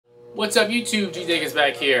What's up YouTube, G-Dig is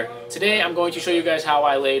back here. Today I'm going to show you guys how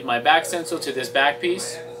I laid my back stencil to this back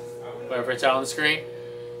piece, wherever it's out on the screen,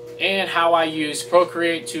 and how I use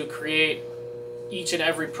Procreate to create each and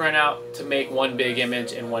every printout to make one big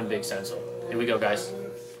image and one big stencil. Here we go, guys.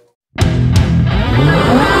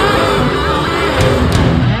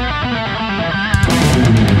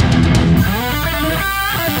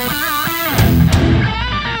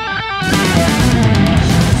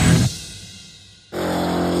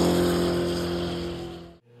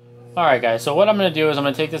 Alright guys, so what I'm going to do is I'm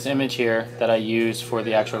going to take this image here that I use for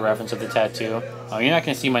the actual reference of the tattoo. You're not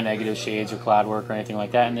going to see my negative shades or cloud work or anything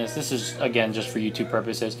like that in this. This is, again, just for YouTube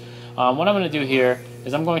purposes. What I'm going to do here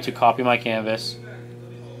is I'm going to copy my canvas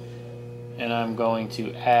and I'm going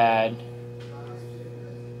to add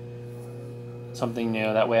something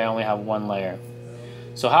new. That way I only have one layer.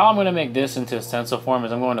 So how I'm going to make this into a stencil form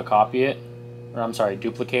is I'm going to copy it, or I'm sorry,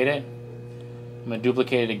 duplicate it. I'm going to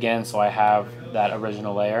duplicate it again so I have that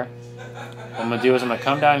original layer. What I'm going to do is I'm going to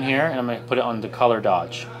come down here and I'm going to put it on the color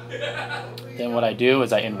dodge. Then what I do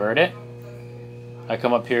is I invert it. I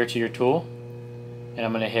come up here to your tool and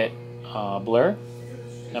I'm going to hit blur.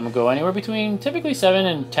 And I'm going to go anywhere between typically 7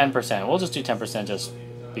 and 10%. We'll just do 10% just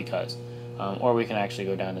because. Or we can actually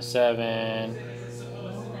go down to 7.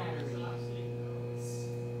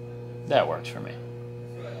 That works for me.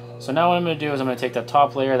 So now what I'm going to do is I'm going to take that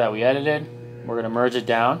top layer that we edited. We're going to merge it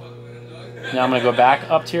down. Now I'm going to go back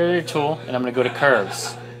up to your tool and I'm going to go to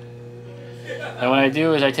curves. And what I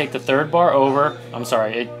do is I take the third bar over. I'm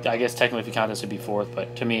sorry, I guess technically if you count this would be fourth,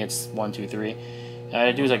 but to me it's 1, 2, 3. And what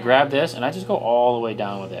I do is I grab this and I just go all the way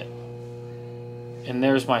down with it. And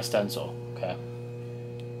there's my stencil. Okay.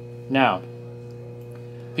 Now,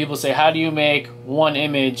 people say, how do you make one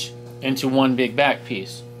image into one big back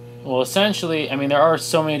piece? Well, essentially, I mean, there are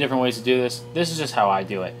so many different ways to do this. This is just how I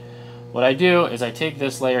do it. What I do is I take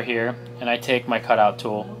this layer here and I take my cutout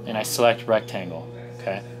tool and I select rectangle.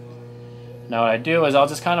 Okay. Now what I do is I'll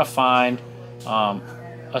just kind of find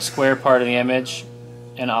a square part of the image,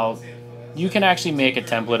 and you can actually make a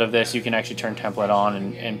template of this. You can actually turn template on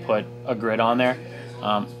and put a grid on there,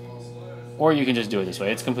 or you can just do it this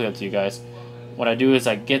way. It's completely up to you guys. What I do is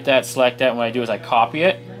I get that, select that, and what I do is I copy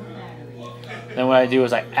it. Then what I do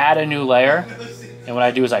is I add a new layer, and what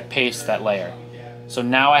I do is I paste that layer. So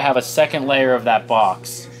now I have a second layer of that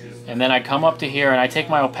box. And then I come up to here and I take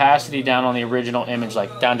my opacity down on the original image,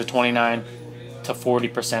 like down to 29 to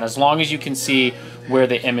 40%, as long as you can see where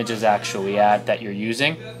the image is actually at that you're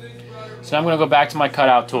using. So now I'm going to go back to my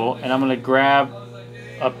cutout tool and I'm going to grab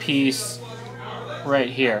a piece right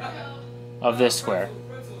here of this square.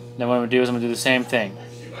 Then what I'm going to do is I'm going to do the same thing.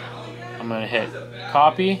 I'm going to hit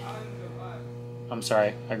copy. I'm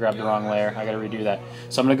sorry, I grabbed the wrong layer. I got to redo that.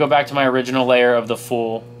 So I'm going to go back to my original layer of the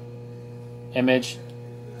full image,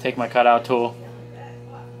 take my cutout tool,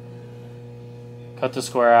 cut the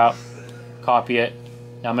square out, copy it.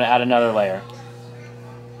 Now I'm going to add another layer.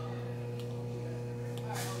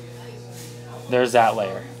 There's that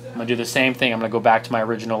layer. I'm going to do the same thing. I'm going to go back to my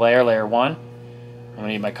original layer, layer 1. I'm going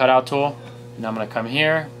to need my cutout tool. Now I'm going to come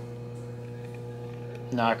here.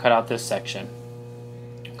 Now I cut out this section.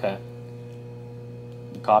 Okay.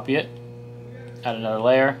 Copy it, add another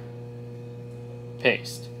layer,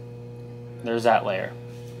 paste. There's that layer.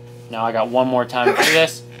 Now I got one more time to do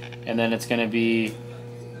this, and then it's going to be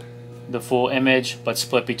the full image but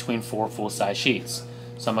split between 4 full-size sheets.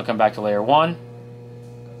 So I'm going to come back to layer 1,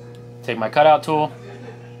 take my cutout tool,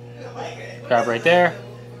 grab right there,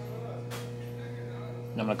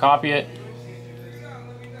 and I'm going to copy it,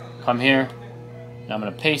 come here, and I'm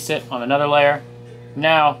going to paste it on another layer.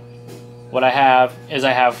 Now what I have is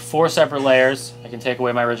I have 4 separate layers. I can take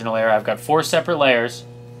away my original layer. I've got 4 separate layers,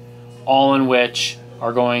 all in which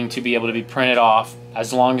are going to be able to be printed off.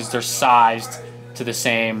 As long as they're sized to the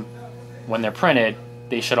same when they're printed,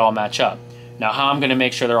 they should all match up. Now how I'm going to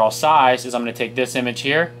make sure they're all sized is I'm going to take this image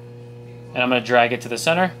here and I'm going to drag it to the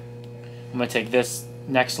center. I'm going to take this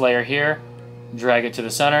next layer here, drag it to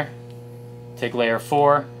the center, take layer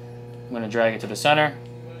 4, I'm going to drag it to the center,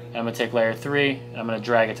 and I'm going to take layer 3 and I'm going to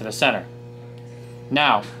drag it to the center.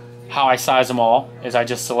 Now, how I size them all is I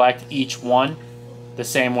just select each one the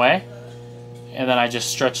same way, and then I just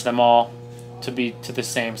stretch them all to be to the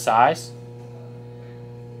same size.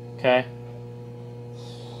 Okay.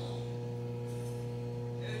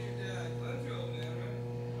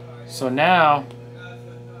 So now,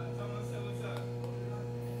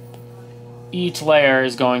 each layer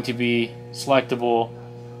is going to be selectable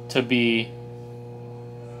to be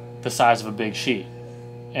the size of a big sheet,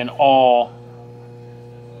 and all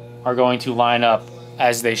are going to line up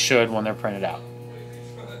as they should when they're printed out.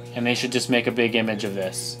 And they should just make a big image of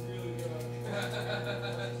this.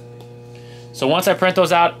 So once I print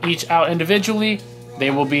those out, each out individually,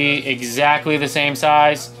 they will be exactly the same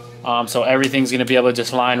size. So everything's going to be able to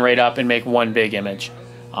just line right up and make one big image.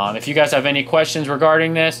 If you guys have any questions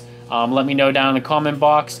regarding this, let me know down in the comment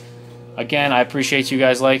box. Again, I appreciate you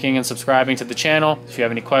guys liking and subscribing to the channel. If you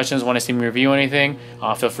have any questions, want to see me review anything,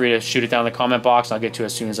 feel free to shoot it down in the comment box. I'll get to it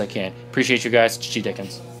as soon as I can. Appreciate you guys. G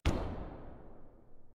Dickens.